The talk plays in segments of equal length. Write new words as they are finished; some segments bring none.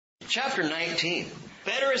Chapter 19.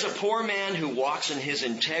 Better is a poor man who walks in his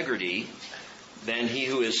integrity than he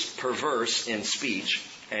who is perverse in speech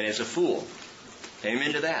and is a fool.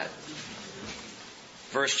 Amen to that.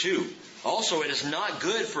 Verse 2. Also, it is not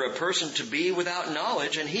good for a person to be without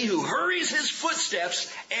knowledge, and he who hurries his footsteps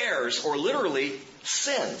errs, or literally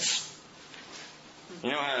sins.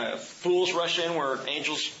 You know how fools rush in where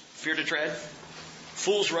angels fear to tread?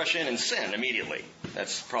 Fools rush in and sin immediately.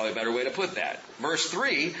 That's probably a better way to put that. Verse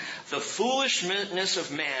 3, the foolishness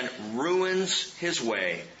of man ruins his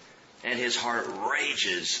way, and his heart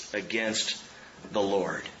rages against the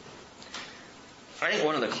Lord. I think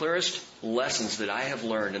one of the clearest lessons that I have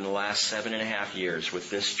learned in the last 7.5 years with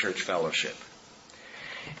this church fellowship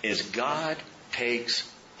is God takes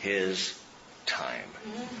His time.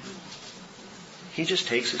 He just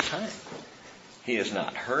takes His time. He is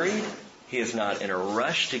not hurried. He is not in a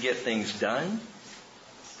rush to get things done.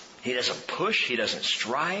 He doesn't push. He doesn't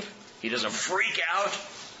strive. He doesn't freak out.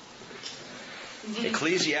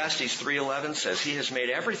 Ecclesiastes 3:11 says He has made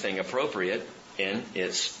everything appropriate in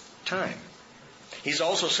its time. He's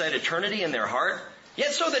also set eternity in their heart,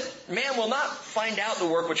 yet so that man will not find out the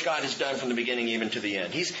work which God has done from the beginning even to the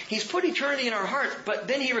end. He's put eternity in our heart, but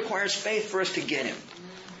then He requires faith for us to get Him.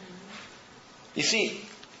 You see,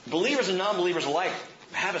 believers and non-believers alike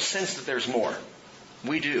have a sense that there's more.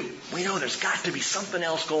 We do. We know there's got to be something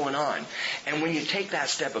else going on. And when you take that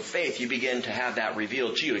step of faith, you begin to have that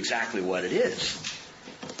revealed to you exactly what it is.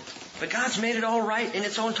 But God's made it all right in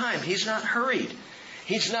its own time. He's not hurried.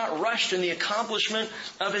 He's not rushed in the accomplishment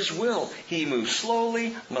of His will. He moves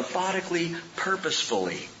slowly, methodically,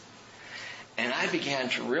 purposefully. And I began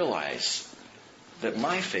to realize that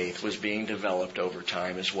my faith was being developed over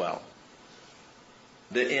time as well.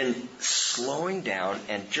 That in slowing down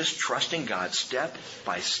and just trusting God step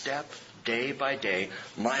by step, day by day,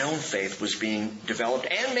 my own faith was being developed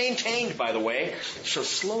and maintained, by the way. So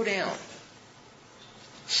slow down.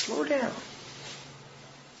 Slow down.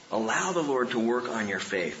 Allow the Lord to work on your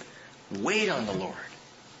faith. Wait on the Lord.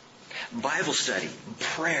 Bible study,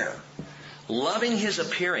 prayer, loving His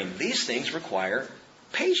appearing. These things require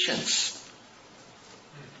patience.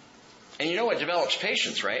 And you know what develops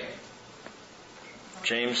patience, right?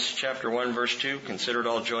 James chapter 1 verse 2, consider it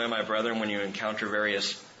all joy, my brethren, when you encounter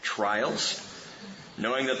various trials,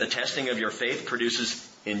 knowing that the testing of your faith produces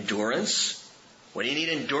endurance. What do you need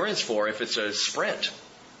endurance for if it's a sprint?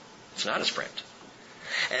 It's not a sprint.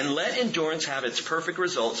 And let endurance have its perfect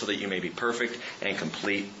result so that you may be perfect and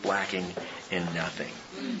complete, lacking in nothing.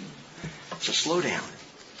 So slow down.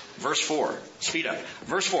 Verse 4. Speed up.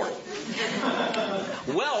 Verse 4.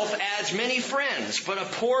 Wealth adds many friends, but a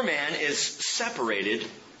poor man is separated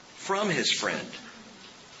from his friend.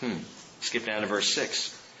 Skip down to verse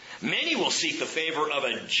 6. Many will seek the favor of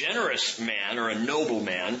a generous man or a noble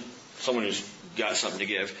man, someone who's got something to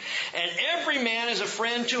give. And every man is a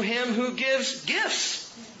friend to him who gives gifts.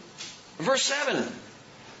 Verse 7.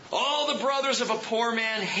 All the brothers of a poor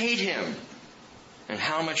man hate him. And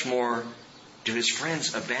how much more do his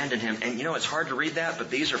friends abandon him? And you know, it's hard to read that,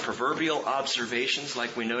 but these are proverbial observations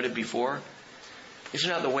like we noted before. These are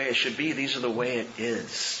not the way it should be. These are the way it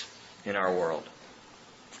is in our world.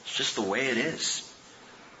 It's just the way it is.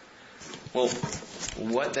 Well,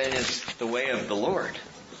 what then is the way of the Lord?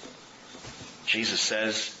 Jesus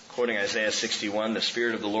says, quoting Isaiah 61, the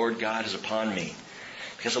Spirit of the Lord God is upon me,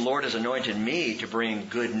 because the Lord has anointed me to bring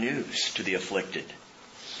good news to the afflicted.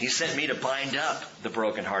 He sent me to bind up the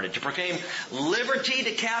brokenhearted, to proclaim liberty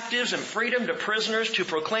to captives and freedom to prisoners, to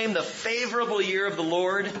proclaim the favorable year of the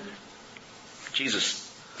Lord.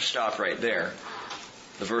 Jesus stopped right there.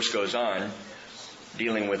 The verse goes on,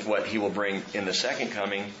 dealing with what He will bring in the second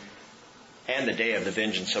coming and the day of the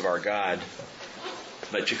vengeance of our God,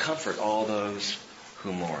 but to comfort all those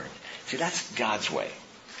who mourn. See, that's God's way.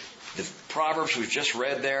 The Proverbs we've just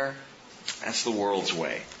read there, that's the world's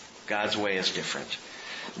way. God's way is different.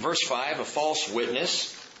 Verse 5, a false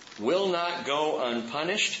witness will not go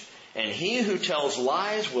unpunished, and he who tells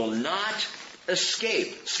lies will not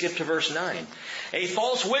escape. Skip to verse 9. A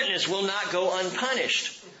false witness will not go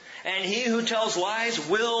unpunished, and he who tells lies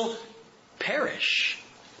will perish.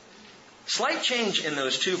 Slight change in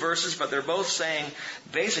those two verses, but they're both saying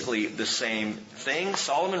basically the same thing.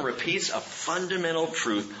 Solomon repeats a fundamental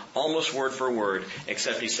truth, almost word for word,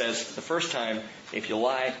 except he says the first time, if you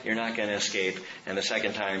lie, you're not going to escape. And the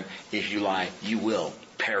second time, if you lie, you will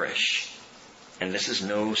perish. And this is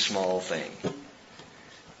no small thing.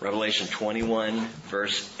 Revelation 21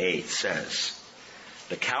 verse 8 says,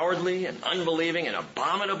 the cowardly and unbelieving and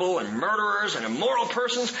abominable and murderers and immoral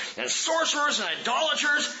persons and sorcerers and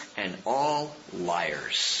idolaters and all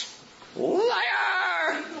liars.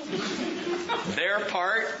 Liar! Their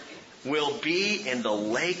part will be in the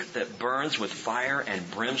lake that burns with fire and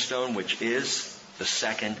brimstone, which is the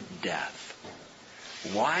second death.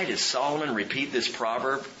 Why does Solomon repeat this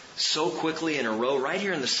proverb so quickly in a row, right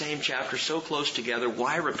here in the same chapter, so close together?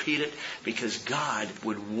 Why repeat it? Because God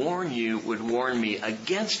would warn you, would warn me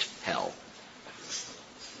against hell.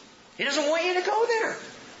 He doesn't want you to go there.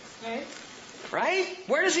 Right?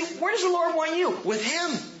 Where does the Lord want you? With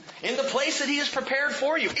Him. In the place that He has prepared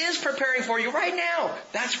for you. Is preparing for you right now.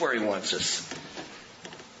 That's where He wants us.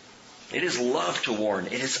 It is love to warn.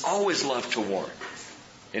 It is always love to warn.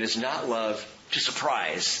 It is not love to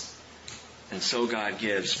surprise. And so God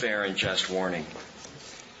gives fair and just warning.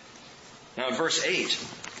 Now in verse 8,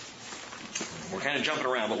 we're kind of jumping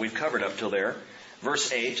around, but we've covered up till there.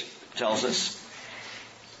 Verse 8 tells us,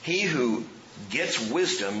 he who gets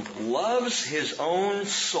wisdom loves his own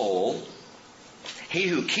soul. He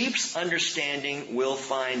who keeps understanding will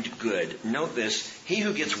find good. Note this. He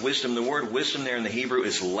who gets wisdom, the word wisdom there in the Hebrew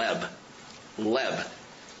is leb. Leb.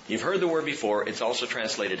 You've heard the word before. It's also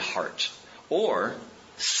translated heart. Or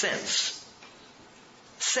sense.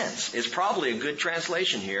 Sense is probably a good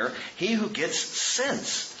translation here. He who gets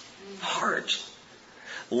sense. Heart.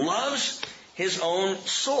 Loves his own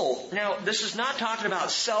soul. Now, this is not talking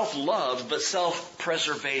about self-love, but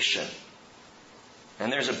self-preservation.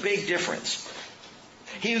 And there's a big difference.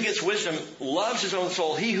 He who gets wisdom loves his own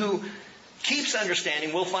soul. He who keeps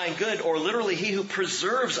understanding will find good, or literally, he who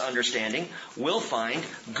preserves understanding will find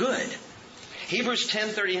good. Hebrews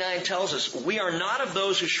 10:39 tells us, we are not of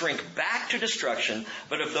those who shrink back to destruction,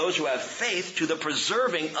 but of those who have faith to the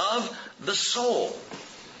preserving of the soul.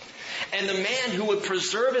 And the man who would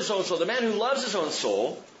preserve his own soul, the man who loves his own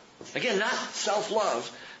soul, again, not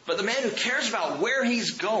self-love, but the man who cares about where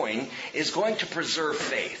he's going is going to preserve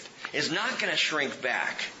faith, is not going to shrink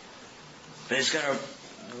back, but is going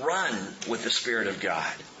to run with the Spirit of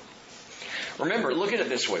God. Remember, look at it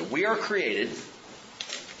this way. We are created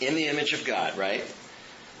in the image of God, right?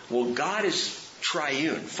 Well, God is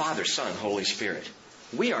triune, Father, Son, Holy Spirit.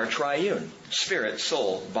 We are triune, spirit,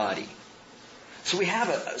 soul, body. So we have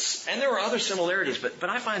and there are other similarities, but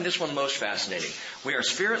I find this one most fascinating. We are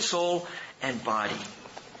spirit, soul, and body.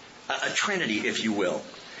 A trinity, if you will.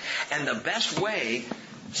 And the best way,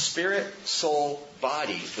 spirit, soul,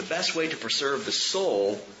 body, the best way to preserve the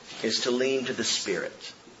soul is to lean to the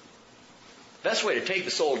spirit. The best way to take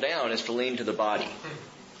the soul down is to lean to the body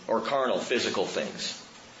or carnal, physical things.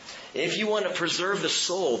 If you want to preserve the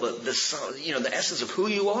soul, the essence of who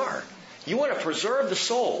you are, you want to preserve the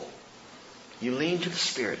soul, you lean to the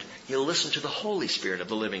Spirit. You listen to the Holy Spirit of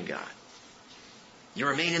the living God. You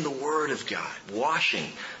remain in the Word of God, washing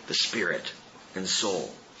the spirit and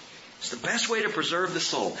soul. So the best way to preserve the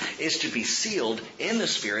soul is to be sealed in the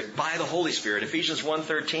Spirit by the Holy Spirit. Ephesians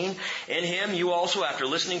 1:13, in Him you also, after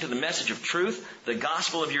listening to the message of truth, the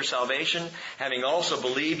gospel of your salvation, having also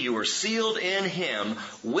believed, you were sealed in Him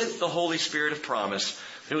with the Holy Spirit of promise,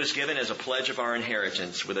 who is given as a pledge of our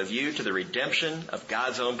inheritance, with a view to the redemption of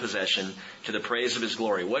God's own possession, to the praise of His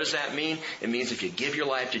glory. What does that mean? It means if you give your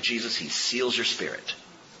life to Jesus, He seals your spirit.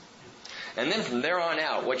 And then from there on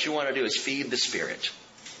out, what you want to do is feed the Spirit.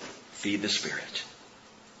 Feed the Spirit.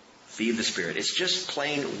 Feed the Spirit. It's just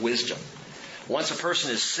plain wisdom. Once a person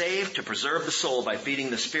is saved, to preserve the soul by feeding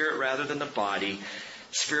the Spirit rather than the body,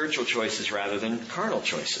 spiritual choices rather than carnal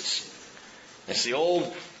choices. It's the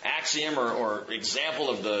old axiom or example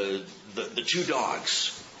of the two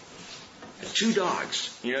dogs. The two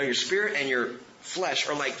dogs. You know, your spirit and your flesh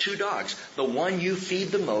are like two dogs. The one you feed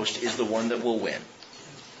the most is the one that will win.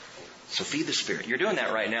 So feed the Spirit. You're doing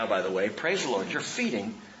that right now, by the way. Praise the Lord. You're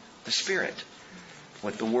feeding the Spirit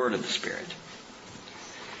with the Word of the Spirit.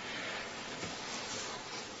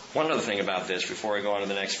 One other thing about this before I go on to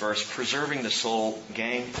the next verse. Preserving the soul,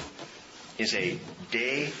 gang, is a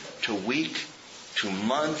day to week to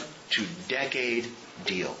month to decade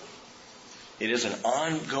deal. It is an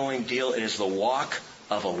ongoing deal. It is the walk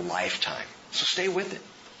of a lifetime. So stay with it.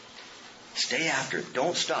 Stay after it.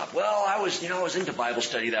 Don't stop. Well, I was into Bible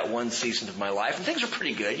study that one season of my life, and things were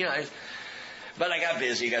pretty good. But I got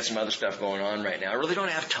busy. Got some other stuff going on right now. I really don't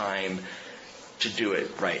have time to do it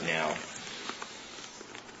right now.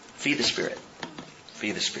 Feed the Spirit.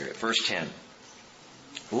 Feed the Spirit. Verse 10.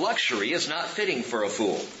 Luxury is not fitting for a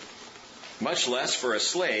fool, much less for a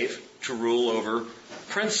slave to rule over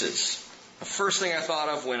princes. The first thing I thought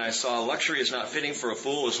of when I saw luxury is not fitting for a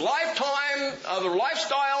fool is Lifetime of the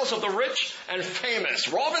Lifestyles of the Rich and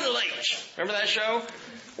Famous. Robin Leach. Remember that show?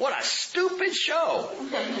 What a stupid show.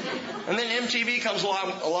 And then MTV comes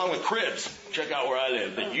along with Cribs. Check out where I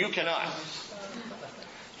live, but you cannot.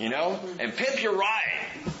 And Pimp Your Ride.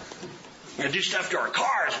 We're going to do stuff to our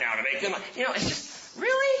cars now to make them... it's just,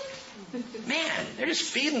 really? Man, they're just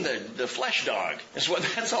feeding the flesh dog. That's what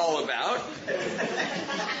that's all about.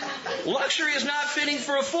 Luxury is not fitting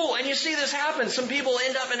for a fool. And you see this happen. Some people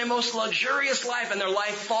end up in a most luxurious life and their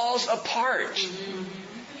life falls apart.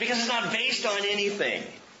 Because it's not based on anything.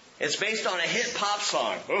 It's based on a hit pop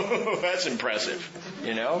song. Oh, that's impressive.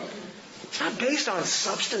 It's not based on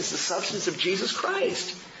substance, the substance of Jesus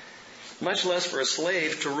Christ. Much less for a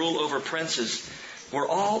slave to rule over princes. We're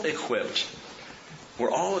all equipped.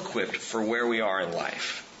 We're all equipped for where we are in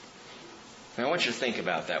life. And I want you to think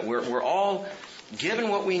about that. We're all given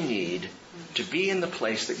what we need to be in the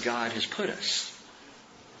place that God has put us.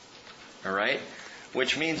 All right?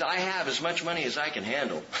 Which means I have as much money as I can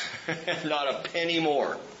handle. Not a penny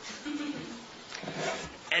more.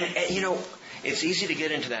 And it's easy to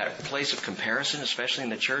get into that place of comparison, especially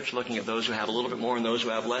in the church, looking at those who have a little bit more and those who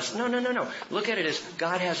have less. No. Look at it as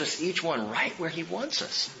God has us each one right where He wants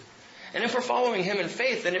us. And if we're following Him in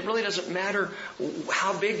faith, then it really doesn't matter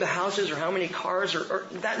how big the house is or how many cars or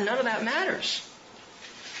that. None of that matters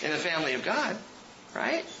in the family of God,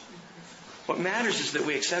 right? What matters is that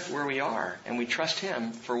we accept where we are and we trust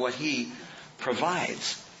Him for what He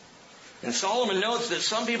provides. And Solomon notes that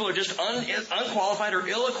some people are just unqualified or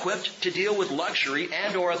ill-equipped to deal with luxury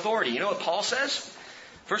and or authority. You know what Paul says?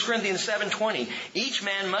 1 Corinthians 7:20. Each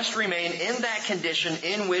man must remain in that condition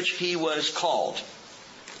in which he was called.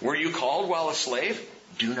 Were you called while a slave?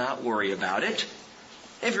 Do not worry about it.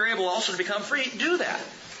 If you're able also to become free, do that.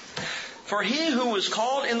 For he who was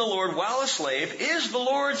called in the Lord while a slave is the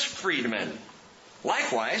Lord's freedman.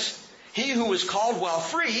 Likewise, he who was called while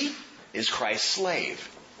free is Christ's slave.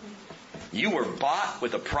 You were bought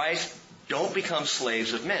with a price. Don't become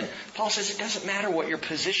slaves of men. Paul says it doesn't matter what your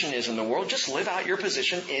position is in the world. Just live out your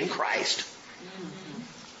position in Christ.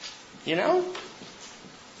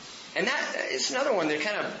 And that is another one that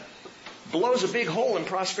kind of blows a big hole in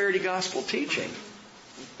prosperity gospel teaching.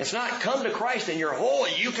 It's not come to Christ and you're whole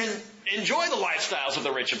and you can enjoy the lifestyles of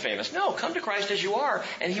the rich and famous. No, come to Christ as you are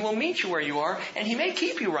and He will meet you where you are and He may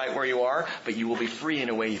keep you right where you are, but you will be free in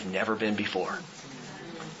a way you've never been before.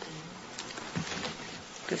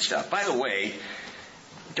 Good stuff. By the way,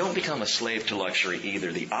 don't become a slave to luxury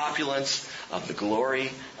either. The opulence of the glory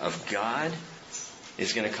of God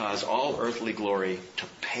is going to cause all earthly glory to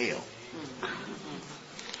pale.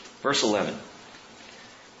 Verse 11.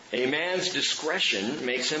 A man's discretion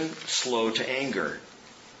makes him slow to anger,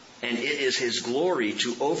 and it is his glory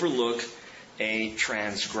to overlook a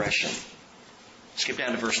transgression. Skip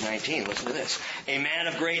down to verse 19. Listen to this. A man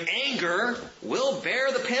of great anger will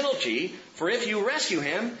bear the penalty, for if you rescue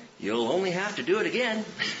him, you'll only have to do it again.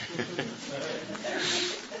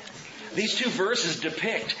 These two verses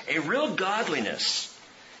depict a real godliness.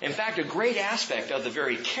 In fact, a great aspect of the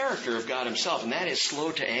very character of God Himself, and that is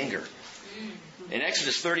slow to anger. In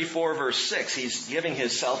Exodus 34, verse 6, He's giving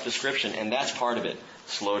His self-description, and that's part of it.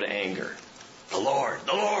 Slow to anger. The Lord,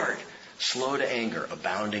 slow to anger,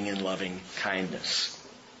 abounding in loving kindness.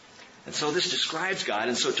 And so this describes God,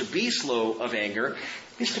 and so to be slow of anger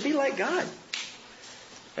is to be like God.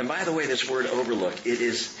 And by the way, this word overlook, it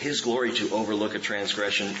is His glory to overlook a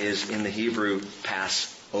transgression is in the Hebrew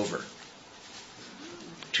pass over.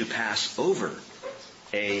 To pass over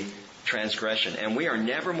a transgression. And we are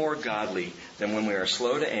never more godly than when we are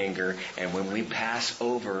slow to anger and when we pass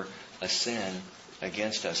over a sin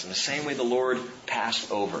against us. In the same way the Lord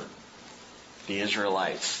passed over the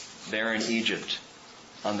Israelites there in Egypt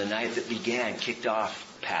on the night that kicked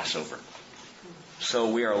off Passover.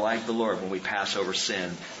 So we are like the Lord when we pass over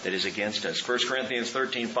sin that is against us. 1 Corinthians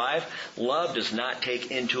 13:5, love does not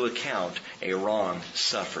take into account a wrong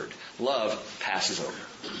suffered. Love passes over.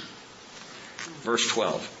 Verse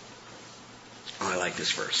 12. Oh, I like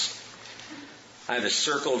this verse. I have it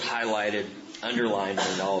circled, highlighted, underlined,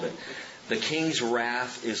 and all of it. The king's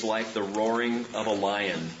wrath is like the roaring of a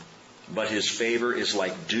lion, but his favor is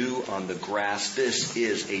like dew on the grass. This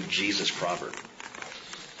is a Jesus proverb,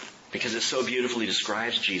 because it so beautifully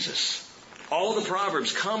describes Jesus. All the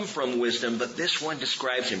Proverbs come from wisdom, but this one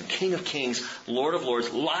describes Him, King of Kings, Lord of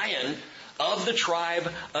Lords, Lion of the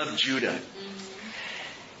tribe of Judah.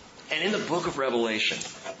 And in the book of Revelation,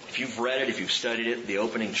 if you've read it, if you've studied it, the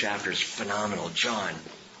opening chapter is phenomenal. John,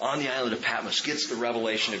 on the island of Patmos, gets the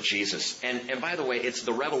revelation of Jesus. And by the way, it's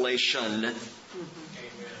the revelation,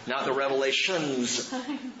 not the revelations.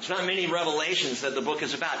 It's not many revelations that the book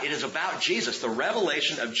is about. It is about Jesus, the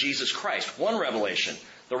revelation of Jesus Christ. One revelation,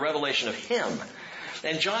 the revelation of Him.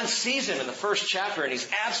 And John sees him in the first chapter, and he's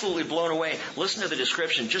absolutely blown away. Listen to the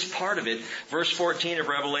description, just part of it. Verse 14 of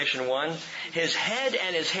Revelation 1. His head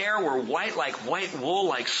and his hair were white like white wool,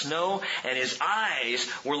 like snow, and his eyes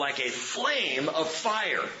were like a flame of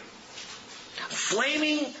fire.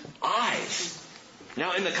 Flaming eyes.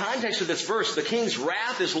 Now, in the context of this verse, the king's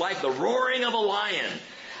wrath is like the roaring of a lion,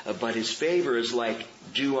 but his favor is like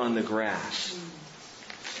dew on the grass.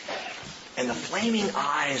 And the flaming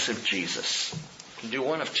eyes of Jesus can do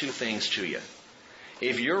one of two things to you.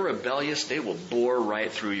 If you're rebellious, they will bore right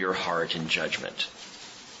through your heart in judgment.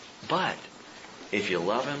 But if you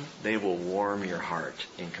love Him, they will warm your heart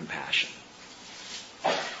in compassion.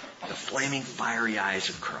 The flaming, fiery eyes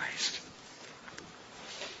of Christ.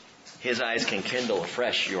 His eyes can kindle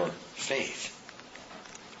afresh your faith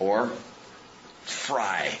or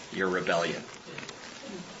fry your rebellion.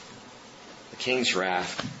 The king's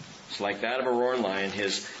wrath is like that of a roaring lion.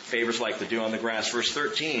 His favor is like the dew on the grass. Verse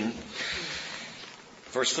 13,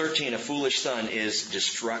 a foolish son is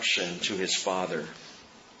destruction to his father.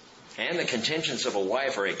 And the contentions of a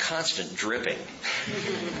wife are a constant dripping.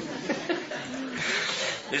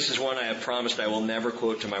 This is one I have promised I will never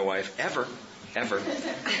quote to my wife, ever.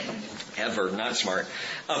 Not smart.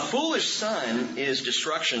 A foolish son is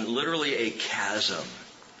destruction, literally a chasm.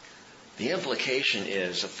 The implication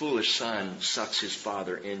is a foolish son sucks his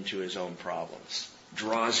father into his own problems,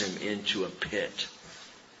 draws him into a pit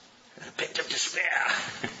of despair.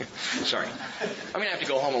 Sorry. I'm going to have to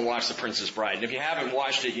go home and watch The Princess Bride. And if you haven't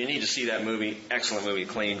watched it, you need to see that movie. Excellent movie,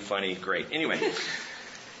 clean, funny, great. Anyway,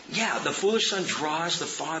 the foolish son draws the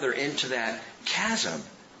father into that chasm.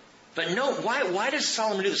 But note, why does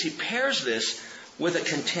Solomon do this? He pairs this with a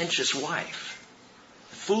contentious wife.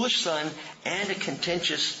 A foolish son and a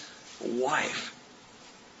contentious wife.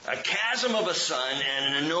 A chasm of a son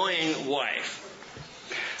and an annoying wife.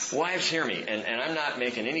 Wives, hear me, and I'm not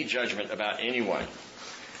making any judgment about anyone.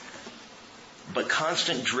 But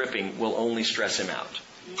constant dripping will only stress him out.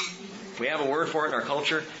 We have a word for it in our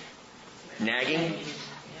culture. Nagging.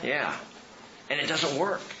 Yeah. And it doesn't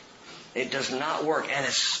work. It does not work. And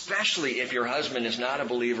especially if your husband is not a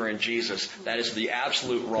believer in Jesus, that is the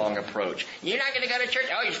absolute wrong approach. You're not going to go to church?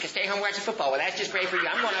 Oh, you just stay home watching football. Well, that's just great for you.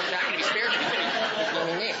 I'm going out not going to be spiritual.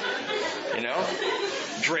 You know?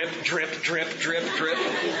 Drip, drip, drip, drip, drip.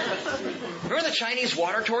 Remember the Chinese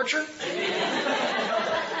water torture?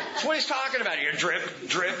 That's what he's talking about here. Drip,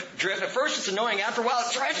 drip, drip. At first it's annoying. After a while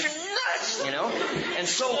it drives you nuts. You know? And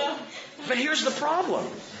so, but here's the problem.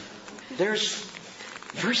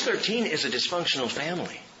 Verse 13 is a dysfunctional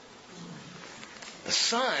family. The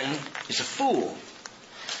son is a fool.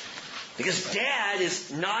 Because dad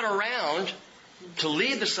is not around to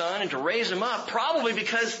lead the son and to raise him up, probably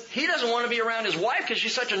because he doesn't want to be around his wife because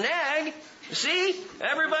she's such a nag. You see?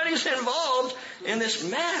 Everybody's involved in this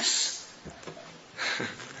mess.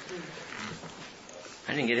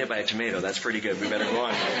 I didn't get hit by a tomato. That's pretty good. We better go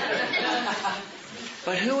on.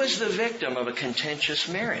 But who is the victim of a contentious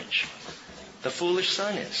marriage? The foolish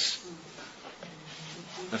son is.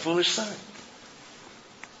 The foolish son.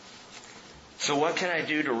 So what can I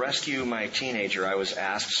do to rescue my teenager? I was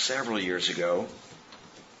asked several years ago.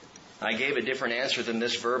 I gave a different answer than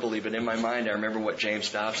this verbally, but in my mind I remember what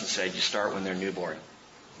James Dobson said. You start when they're newborn.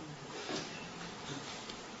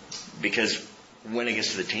 Because when it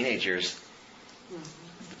gets to the teenagers,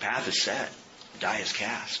 the path is set. The die is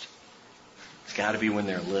cast. It's got to be when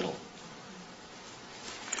they're little.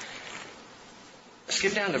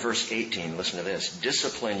 Skip down to verse 18. Listen to this.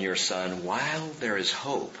 Discipline your son while there is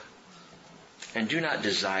hope, and do not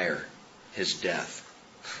desire his death.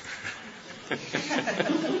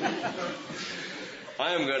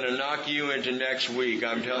 I am going to knock you into next week.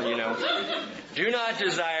 I'm telling you now. Do not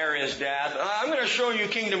desire his death. I'm going to show you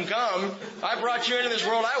kingdom come. I brought you into this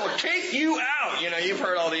world. I will take you out. You've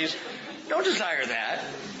heard all these. Don't desire that.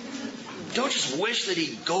 Don't just wish that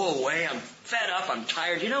he'd go away. I'm fed up. I'm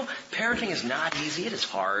tired. Parenting is not easy. It is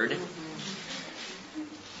hard.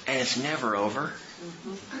 And it's never over.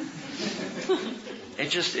 It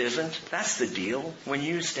just isn't. That's the deal. When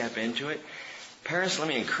you step into it, parents, let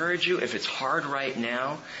me encourage you, if it's hard right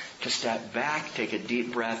now, to step back, take a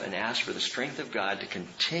deep breath, and ask for the strength of God to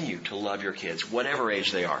continue to love your kids, whatever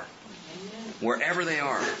age they are, wherever they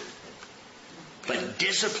are. But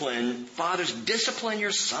discipline, fathers, discipline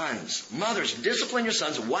your sons. Mothers, discipline your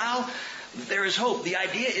sons while there is hope. The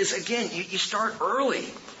idea is, again, you start early.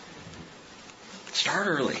 Start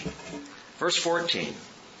early. Verse 14.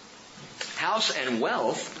 House and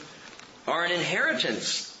wealth are an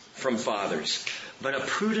inheritance from fathers, but a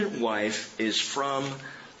prudent wife is from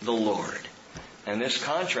the Lord. And this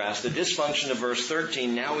contrast, the dysfunction of verse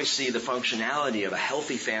 13, now we see the functionality of a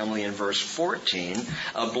healthy family in verse 14,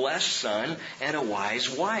 a blessed son and a wise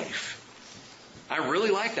wife. I really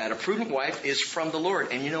like that. A prudent wife is from the Lord.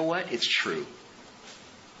 And you know what? It's true.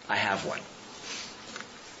 I have one.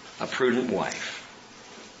 A prudent wife.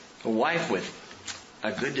 A wife with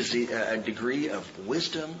a degree of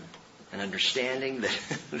wisdom and understanding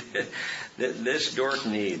that this dork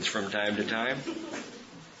needs from time to time.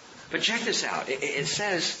 But check this out. It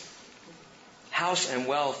says, house and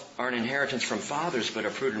wealth are an inheritance from fathers, but a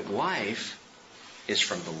prudent wife is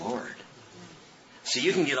from the Lord. So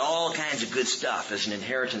you can get all kinds of good stuff as an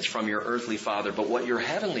inheritance from your earthly father, but what your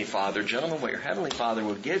heavenly father, gentlemen, what your heavenly father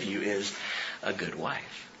will give you is a good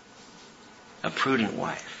wife. A prudent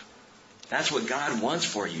wife. That's what God wants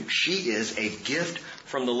for you. She is a gift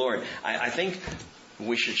from the Lord. I think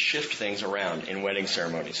we should shift things around in wedding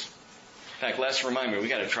ceremonies. In fact, Les, remind me, we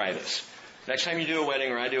got to try this. Next time you do a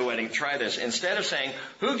wedding or I do a wedding, try this. Instead of saying,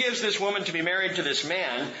 who gives this woman to be married to this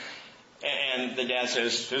man? And the dad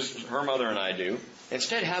says, her mother and I do.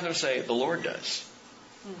 Instead, have them say, the Lord does.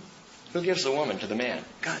 Who gives the woman to the man?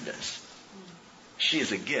 God does. She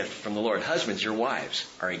is a gift from the Lord. Husbands, your wives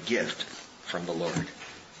are a gift from the Lord.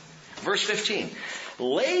 Verse 15.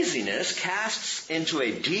 Laziness casts into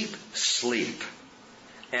a deep sleep,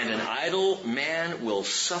 and an idle man will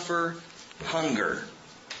suffer hunger.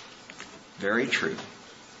 Very true.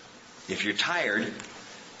 If you're tired,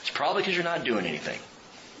 it's probably because you're not doing anything.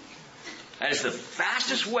 That is the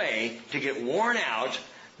fastest way to get worn out.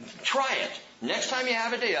 Try it. Next time you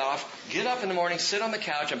have a day off, get up in the morning, sit on the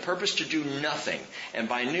couch, and purpose to do nothing. And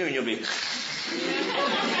by noon, you'll be...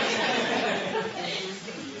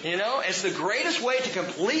 You know, it's the greatest way to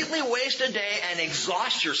completely waste a day and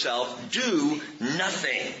exhaust yourself. Do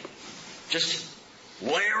nothing. Just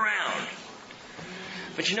lay around.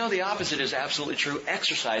 But you know, the opposite is absolutely true.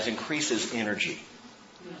 Exercise increases energy.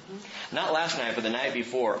 Not last night, but the night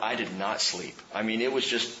before, I did not sleep. I mean, it was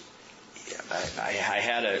just... I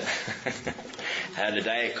had a had a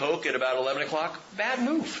Diet Coke at about 11 o'clock. Bad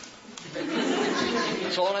move.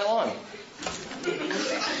 It's all night long.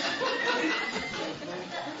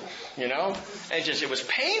 You know? It was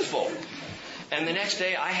painful. And the next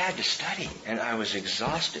day I had to study, and I was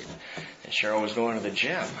exhausted. And Cheryl was going to the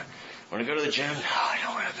gym. Want to go to the gym? No, I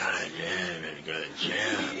don't want to go to the gym. I want to go to the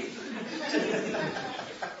gym.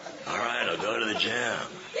 All right, I'll go to the gym.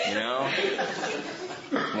 You know?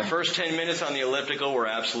 And the first 10 minutes on the elliptical were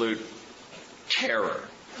absolute terror.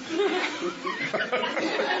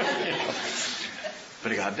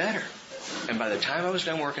 But it got better. And by the time I was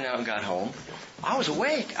done working out and got home, I was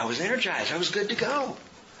awake. I was energized. I was good to go.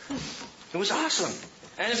 It was awesome.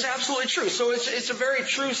 And it's absolutely true. So it's a very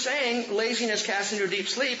true saying, laziness casts into a deep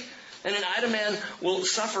sleep, and an idle man will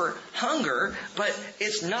suffer hunger, but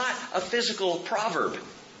it's not a physical proverb.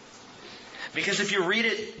 Because if you read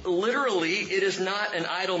it literally, it is not an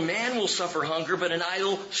idle man will suffer hunger, but an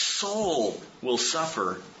idle soul will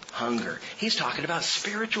suffer hunger. He's talking about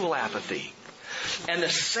spiritual apathy. And the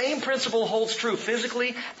same principle holds true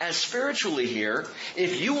physically as spiritually here.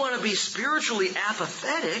 If you want to be spiritually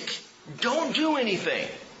apathetic, don't do anything.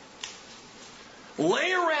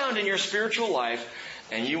 Lay around in your spiritual life,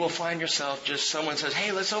 and you will find yourself just, someone says,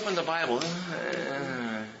 hey, let's open the Bible.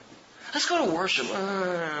 Let's go to worship.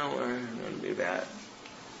 I don't want to do that.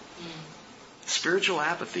 Spiritual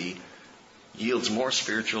apathy yields more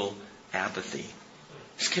spiritual apathy.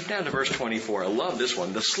 Skip down to verse 24. I love this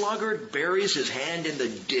one. The sluggard buries his hand in the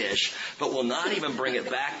dish, but will not even bring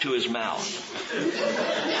it back to his mouth.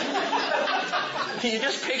 Can you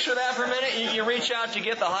just picture that for a minute? You reach out to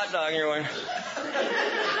get the hot dog and you're going...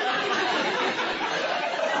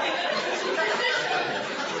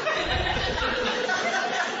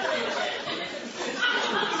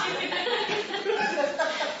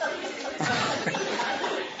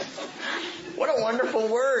 What a wonderful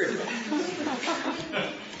word.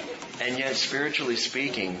 And yet, spiritually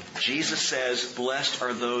speaking, Jesus says, blessed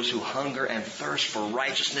are those who hunger and thirst for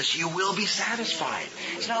righteousness. You will be satisfied.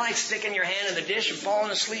 It's not like sticking your hand in the dish and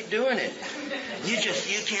falling asleep doing it. You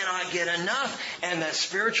cannot get enough. And that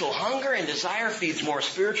spiritual hunger and desire feeds more.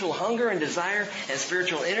 Spiritual hunger and desire and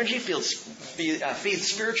spiritual energy feeds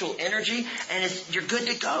spiritual energy. And you're good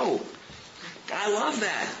to go. I love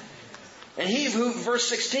that. And he who, verse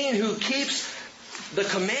 16, who keeps the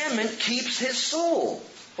commandment keeps his soul,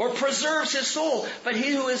 or preserves his soul. But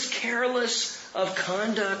he who is careless of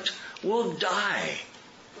conduct will die.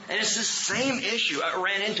 And it's the same issue. I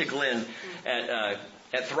ran into Glenn at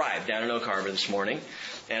at Thrive down in Oak Harbor this morning.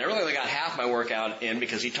 And I really only got half my workout in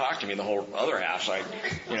because he talked to me the whole other half. So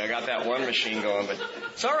I got that one machine going. But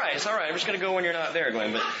it's all right. It's all right. I'm just going to go when you're not there,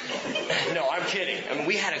 Glenn. But no, I'm kidding. I mean,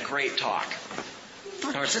 we had a great talk.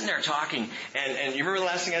 And we're sitting there talking. And you remember the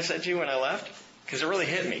last thing I said to you when I left? Because it really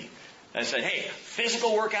hit me. I said, hey,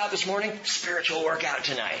 physical workout this morning, spiritual workout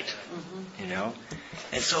tonight.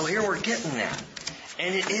 And so here we're getting that.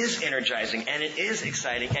 And it is energizing, and it is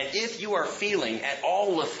exciting. And if you are feeling at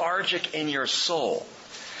all lethargic in your soul,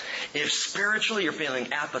 if spiritually you're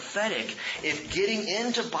feeling apathetic, if getting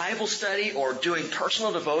into Bible study or doing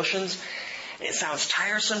personal devotions, it sounds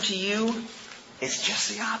tiresome to you, it's just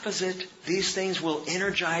the opposite. These things will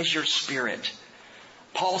energize your spirit.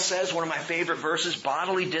 Paul says, one of my favorite verses,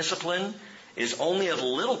 bodily discipline is only of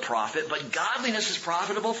little profit, but godliness is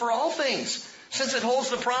profitable for all things, since it holds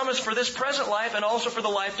the promise for this present life and also for the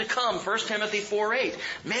life to come. 1 Timothy 4:8.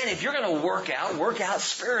 Man, if you're going to work out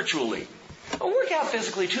spiritually. Well, work out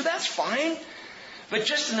physically too, that's fine. But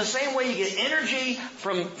just in the same way you get energy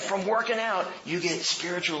from working out, you get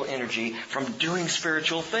spiritual energy from doing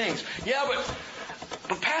spiritual things. Yeah,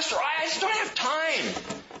 but Pastor, I just don't have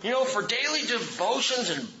time. For daily devotions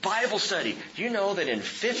and Bible study. Do you know that in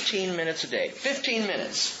 15 minutes a day, 15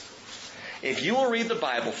 minutes, if you will read the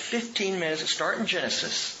Bible 15 minutes, start in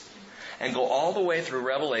Genesis, and go all the way through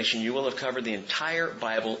Revelation, you will have covered the entire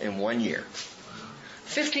Bible in 1 year.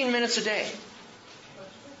 15 minutes a day.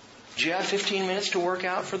 Do you have 15 minutes to work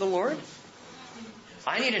out for the Lord?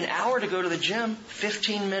 I need an hour to go to the gym,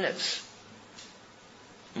 15 minutes.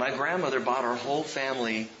 My grandmother bought our whole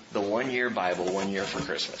family the 1 year Bible 1 year for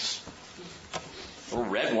Christmas. We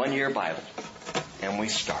read 1 year Bible. And we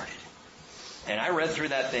started. And I read through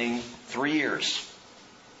that thing 3 years.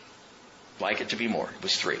 Like it to be more. It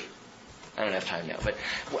was 3. I don't have time now. But,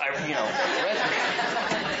 read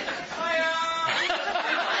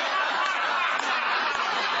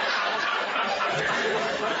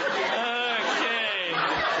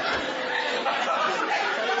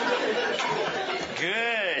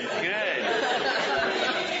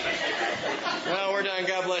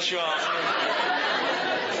God bless you all.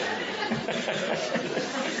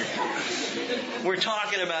 We're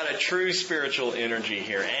talking about a true spiritual energy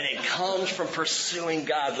here, and it comes from pursuing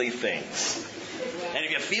godly things. And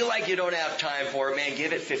if you feel like you don't have time for it, man,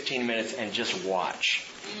 give it 15 minutes and just watch.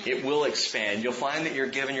 It will expand. You'll find that you're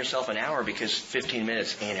giving yourself an hour because 15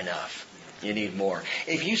 minutes ain't enough. You need more.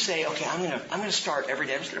 If you say, okay, I'm going to start every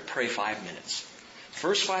day. I'm just going to pray 5 minutes.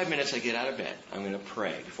 First 5 minutes I get out of bed, I'm going to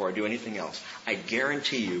pray before I do anything else. I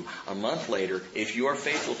guarantee you, a month later, if you are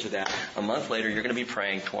faithful to that, a month later you're going to be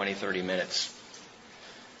praying 20, 30 minutes.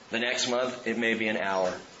 The next month, it may be an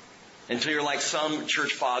hour. Until you're like some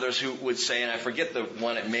church fathers who would say, and I forget the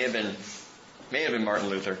one, it may have been Martin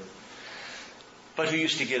Luther, but who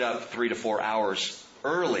used to get up 3 to 4 hours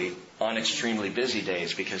early on extremely busy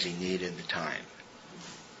days because he needed the time.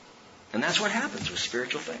 And that's what happens with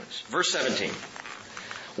spiritual things. Verse 17.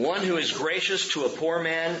 One who is gracious to a poor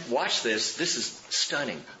man, watch this is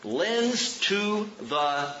stunning, lends to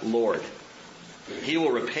the Lord. He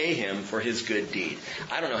will repay him for his good deed.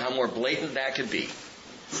 I don't know how more blatant that could be.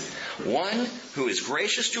 One who is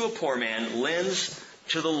gracious to a poor man lends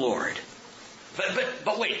to the Lord.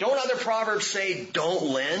 But wait, don't other Proverbs say don't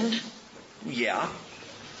lend? Yeah.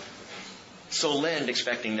 So lend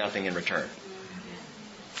expecting nothing in return.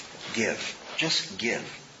 Give. Just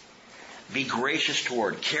give. Be gracious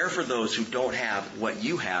toward. Care for those who don't have what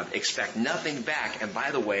you have. Expect nothing back. And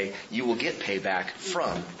by the way, you will get payback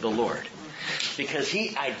from the Lord. Because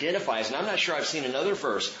He identifies, and I'm not sure I've seen another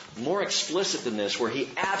verse more explicit than this, where He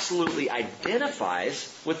absolutely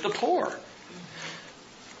identifies with the poor.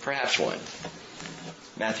 Perhaps one.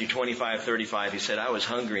 Matthew 25:35, He said, I was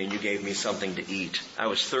hungry and you gave me something to eat. I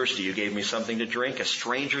was thirsty, you gave me something to drink. A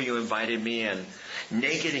stranger, you invited me in.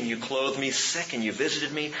 Naked and you clothed me. Sick and you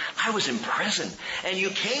visited me. I was in prison and you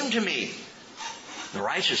came to me. The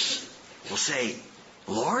righteous will say,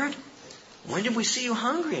 Lord, when did we see you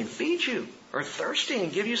hungry and feed you? Or thirsty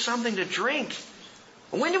and give you something to drink?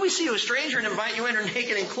 When did we see you a stranger and invite you in, or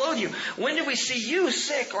naked and clothe you? When did we see you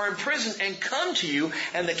sick or in prison and come to you?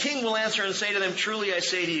 And the king will answer and say to them, truly I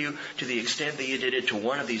say to you, to the extent that you did it to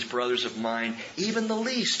one of these brothers of mine, even the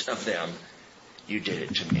least of them, you did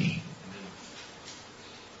it to me.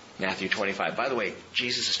 Matthew 25. By the way,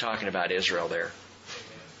 Jesus is talking about Israel there.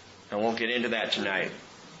 I won't get into that tonight.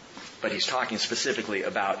 But He's talking specifically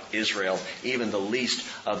about Israel, even the least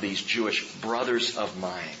of these Jewish brothers of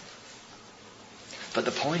mine. But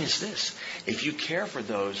the point is this. If you care for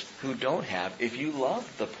those who don't have, if you love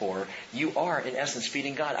the poor, you are, in essence,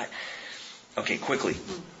 feeding God. Okay, quickly.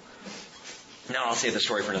 Now I'll save the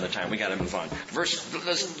story for another time. We got to move on.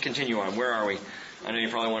 Let's continue on. Where are we? I know you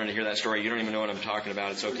probably wanted to hear that story. You don't even know what I'm talking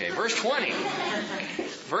about. It's okay. Verse 20.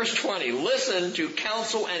 Verse 20. Listen to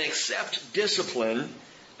counsel and accept discipline,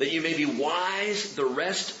 that you may be wise the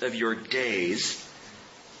rest of your days.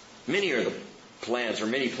 Many plans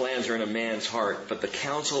are in a man's heart, but the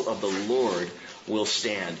counsel of the Lord will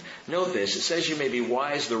stand. Note this. It says you may be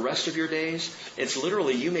wise the rest of your days. It's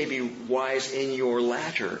literally you may be wise in your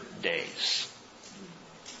latter days.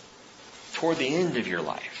 Toward the end of your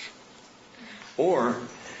life. Or,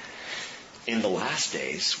 in the last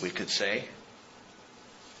days, we could say. Do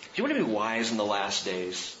you want to be wise in the last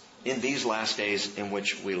days? In these last days in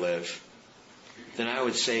which we live? Then I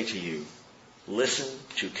would say to you, listen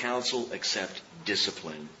to counsel, accept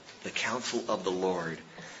discipline. The counsel of the Lord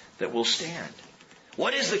that will stand.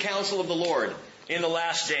 What is the counsel of the Lord in the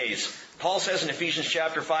last days? Paul says in Ephesians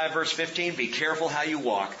chapter 5, verse 15, be careful how you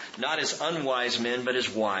walk, not as unwise men, but as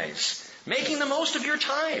wise, making the most of your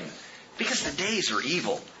time, because the days are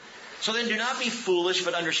evil. So then do not be foolish,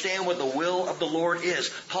 but understand what the will of the Lord is.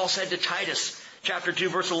 Paul said to Titus, chapter 2,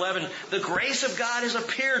 verse 11, the grace of God has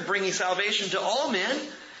appeared, bringing salvation to all men,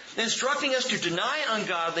 instructing us to deny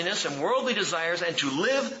ungodliness and worldly desires, and to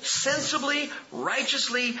live sensibly,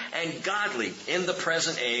 righteously, and godly in the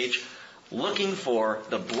present age, looking for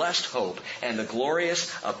the blessed hope and the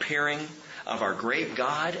glorious appearing of our great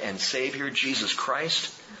God and Savior Jesus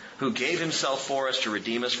Christ, who gave himself for us to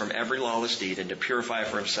redeem us from every lawless deed and to purify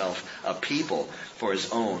for himself a people for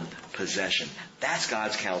his own possession. That's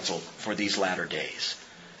God's counsel for these latter days,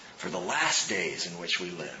 for the last days in which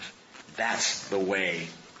we live. That's the way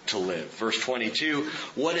to live. Verse 22,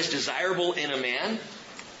 what is desirable in a man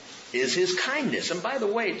is his kindness. And by the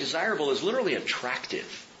way, desirable is literally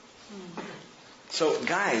attractive. So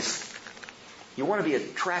guys, you want to be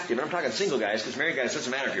attractive. And I'm talking single guys, because married guys, it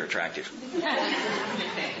doesn't matter if you're attractive.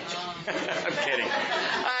 I'm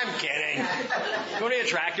kidding. You want to be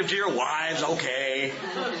attractive to your wives? Okay.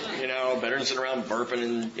 Better than sitting around burping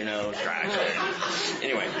and, trash.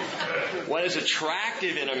 Anyway, what is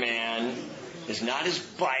attractive in a man is not his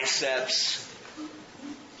biceps,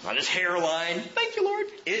 not his hairline. Thank you, Lord.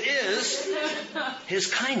 It is his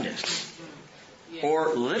kindness.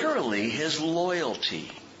 Or literally his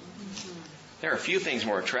loyalty. There are few things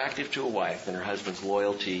more attractive to a wife than her husband's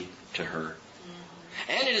loyalty to her.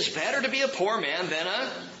 And it is better to be a poor man than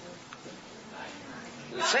a...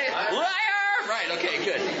 Say it. Liar! Right, okay,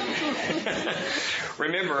 good.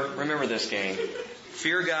 Remember this, gang.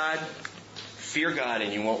 Fear God,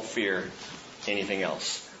 and you won't fear anything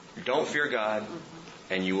else. Don't fear God,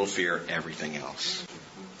 and you will fear everything else.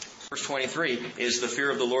 Verse 23 is the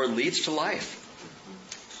fear of the Lord leads to life.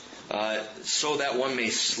 So that one may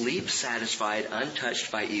sleep satisfied,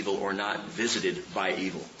 untouched by evil, or not visited by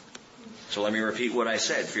evil. So let me repeat what I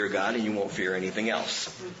said. Fear God and you won't fear anything else.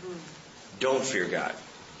 Don't fear God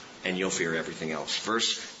and you'll fear everything else.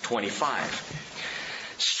 Verse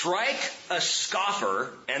 25. Strike a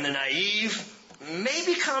scoffer and the naive may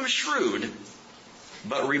become shrewd,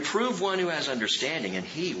 but reprove one who has understanding and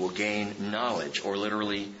he will gain knowledge, or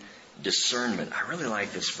literally discernment. I really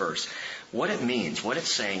like this verse. What it means, what it's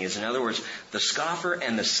saying is, in other words, the scoffer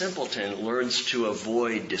and the simpleton learns to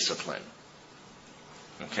avoid discipline.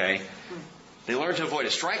 Okay? They learn to avoid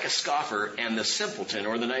it. Strike a scoffer and the simpleton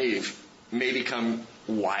or the naive may become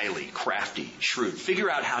wily, crafty, shrewd. Figure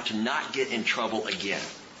out how to not get in trouble again.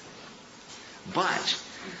 But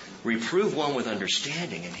reprove one with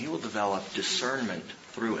understanding and he will develop discernment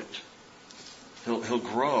through it. He'll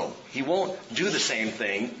grow. He won't do the same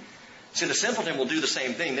thing. See, the simpleton will do the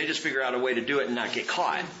same thing. They just figure out a way to do it and not get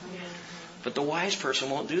caught. But the wise person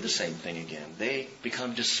won't do the same thing again. They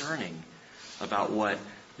become discerning about what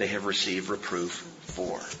they have received reproof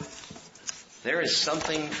for. There is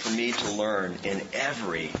something for me to learn in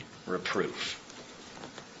every reproof.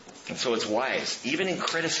 And so it's wise, even in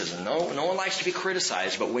criticism. No one likes to be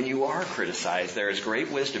criticized, but when you are criticized, there is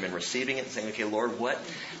great wisdom in receiving it and saying, okay, Lord,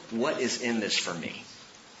 what is in this for me?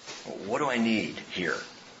 What do I need here?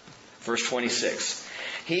 Verse 26.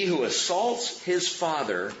 He who assaults his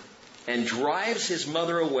father and drives his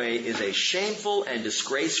mother away is a shameful and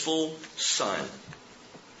disgraceful son.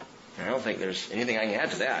 I don't think there's anything I can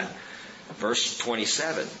add to that. Verse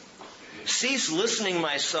 27. Cease listening,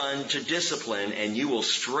 my son, to discipline, and you will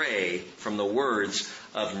stray from the words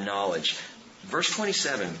of knowledge. Verse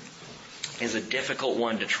 27 is a difficult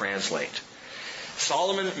one to translate.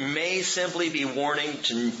 Solomon may simply be warning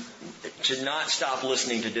to not stop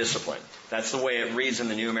listening to discipline. That's the way it reads in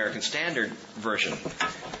the New American Standard Version.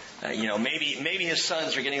 Maybe his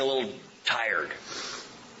sons are getting a little tired.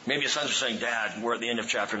 Maybe your sons are saying, Dad, we're at the end of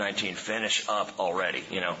chapter 19. Finish up already,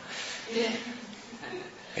 Yeah.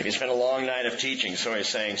 Maybe it's been a long night of teaching, so he's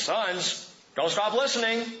saying, sons, don't stop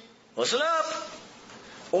listening. Listen up.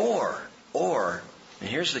 Or, and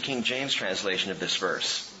here's the King James translation of this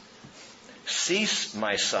verse. Cease,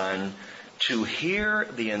 my son, to hear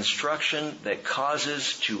the instruction that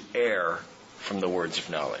causes to err from the words of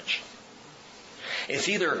knowledge. It's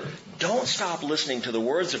either don't stop listening to the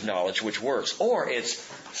words of knowledge, which works, or it's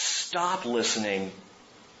stop listening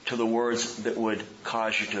to the words that would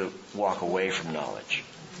cause you to walk away from knowledge.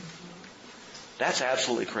 That's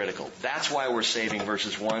absolutely critical. That's why we're saving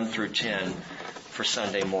verses 1 through 10 for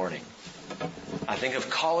Sunday morning. I think of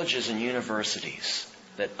colleges and universities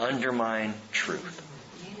that undermine truth.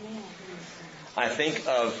 I think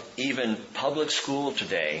of even public school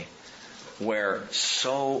today where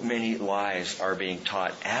so many lies are being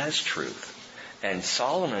taught as truth. And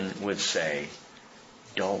Solomon would say,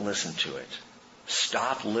 don't listen to it.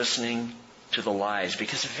 Stop listening to the lies,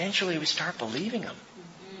 because eventually we start believing them.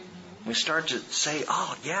 We start to say,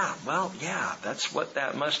 that's what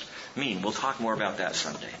that must mean. We'll talk more about that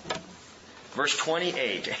Sunday. Verse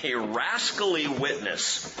 28, a rascally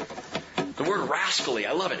witness. The word rascally,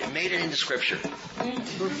 I love it. It made it into Scripture.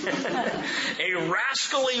 A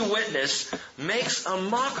rascally witness makes a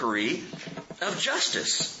mockery of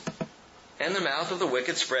justice, and the mouth of the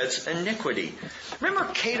wicked spreads iniquity.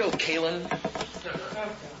 Remember Cato Kalin?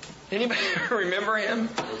 Anybody remember him?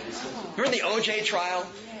 Remember the O.J. trial?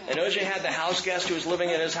 And O.J. had the house guest who was living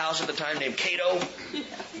in his house at the time named Cato.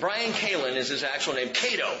 Brian Kalin is his actual name,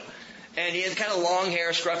 Cato. And he had kind of long hair,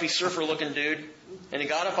 scruffy, surfer-looking dude. And he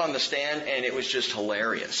got up on the stand, and it was just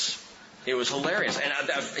hilarious. It was hilarious. And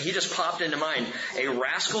he just popped into mind. A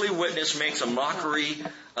rascally witness makes a mockery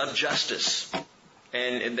of justice.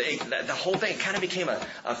 And the whole thing kind of became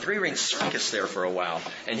a three-ring circus there for a while.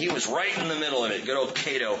 And he was right in the middle of it. Good old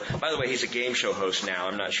Cato. By the way, he's a game show host now.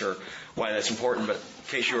 I'm not sure why that's important, but in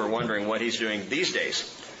case you were wondering what he's doing these days.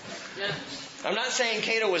 Yeah. I'm not saying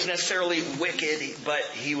Cato was necessarily wicked, but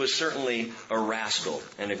he was certainly a rascal,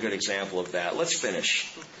 and a good example of that. Let's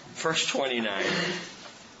finish. Verse 29.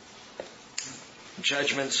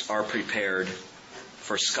 Judgments are prepared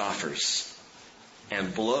for scoffers,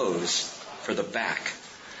 and blows for the back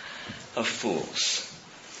of fools.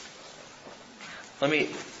 Let me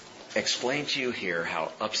explain to you here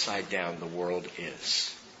how upside down the world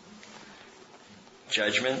is.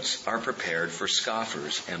 Judgments are prepared for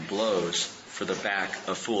scoffers, and blows for the back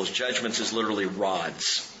of fools. Judgments is literally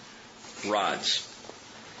rods. Rods.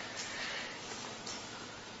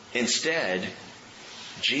 Instead,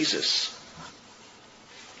 Jesus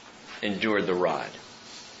endured the rod.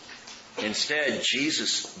 Instead,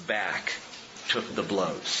 Jesus' back took the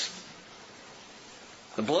blows.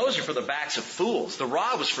 The blows are for the backs of fools. The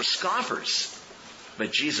rod was for scoffers,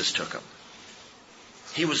 but Jesus took them.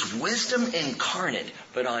 He was wisdom incarnate,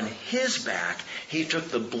 but on his back, he took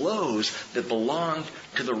the blows that belonged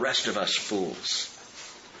to the rest of us fools.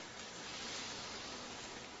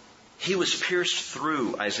 He was pierced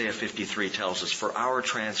through, Isaiah 53 tells us, for our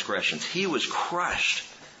transgressions. He was crushed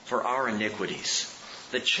for our iniquities.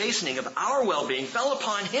 The chastening of our well-being fell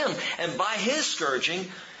upon him, and by his scourging,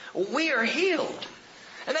 we are healed.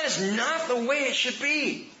 And that is not the way it should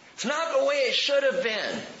be. It's not the way it should have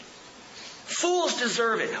been. Fools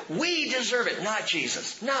deserve it. We deserve it, not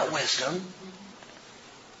Jesus, not wisdom.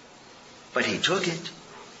 But he took it.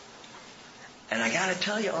 And I got to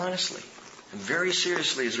tell you honestly, very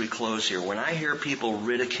seriously as we close here, when I hear people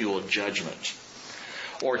ridicule judgment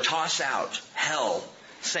or toss out hell,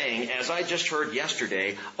 saying, as I just heard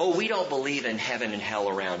yesterday, we don't believe in heaven and hell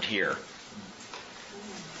around here.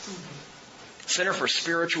 Center for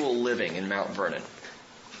Spiritual Living in Mount Vernon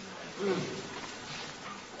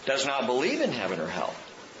does not believe in heaven or hell.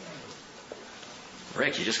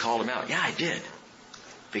 Rick, you just called him out. Yeah, I did.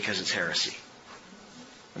 Because it's heresy.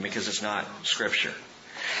 And because it's not Scripture.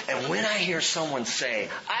 And when I hear someone say,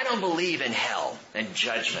 I don't believe in hell and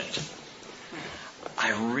judgment,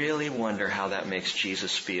 I really wonder how that makes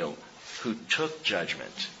Jesus feel, who took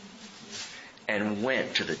judgment and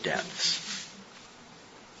went to the depths.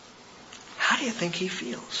 How do you think he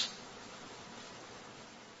feels?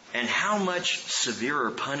 And how much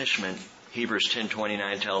severer punishment, Hebrews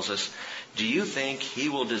 10:29 tells us, do you think he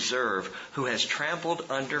will deserve who has trampled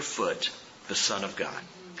underfoot the Son of God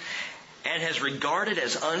and has regarded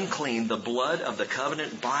as unclean the blood of the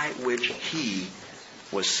covenant by which he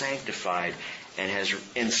was sanctified and has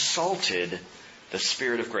insulted the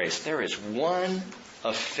Spirit of grace? There is one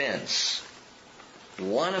offense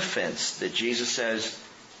that Jesus says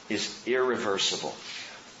is irreversible.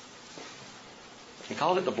 He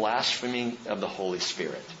called it the blasphemy of the Holy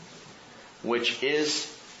Spirit, which is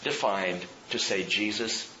defined to say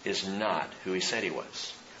Jesus is not who he said he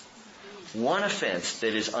was. One offense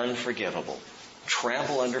that is unforgivable: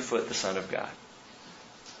 trample underfoot the Son of God.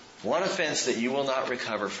 One offense that you will not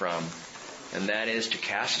recover from, and that is to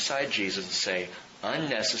cast aside Jesus and say,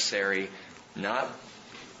 unnecessary, not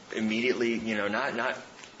immediately, not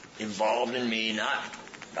involved in me,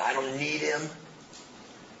 I don't need him.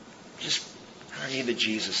 I don't need the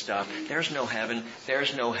Jesus stuff. There's no heaven.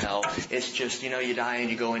 There's no hell. It's just, you die and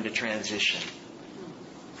you go into transition.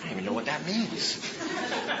 I don't even know what that means.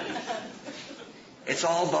 It's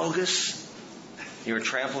all bogus. You're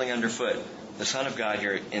trampling underfoot the Son of God.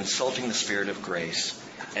 You're insulting the Spirit of grace.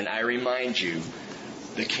 And I remind you,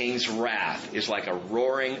 the King's wrath is like a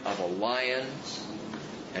roaring of a lion,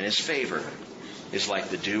 and his favor is like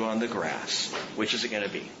the dew on the grass. Which is it going to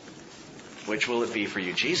be? Which will it be for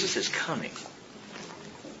you? Jesus is coming.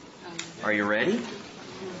 Are you ready?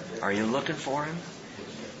 Are you looking for him?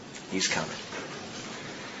 He's coming.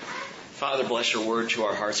 Father, bless your word to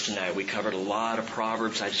our hearts tonight. We covered a lot of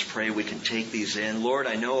Proverbs. I just pray we can take these in. Lord,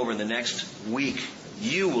 I know over the next week,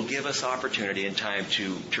 you will give us opportunity and time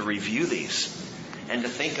to review these and to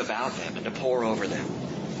think about them and to pore over them.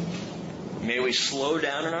 May we slow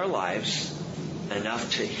down in our lives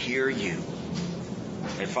enough to hear you.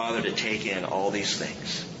 And Father, to take in all these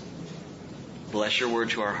things. Bless your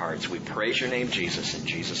word to our hearts. We praise your name, Jesus. In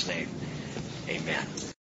Jesus' name, amen.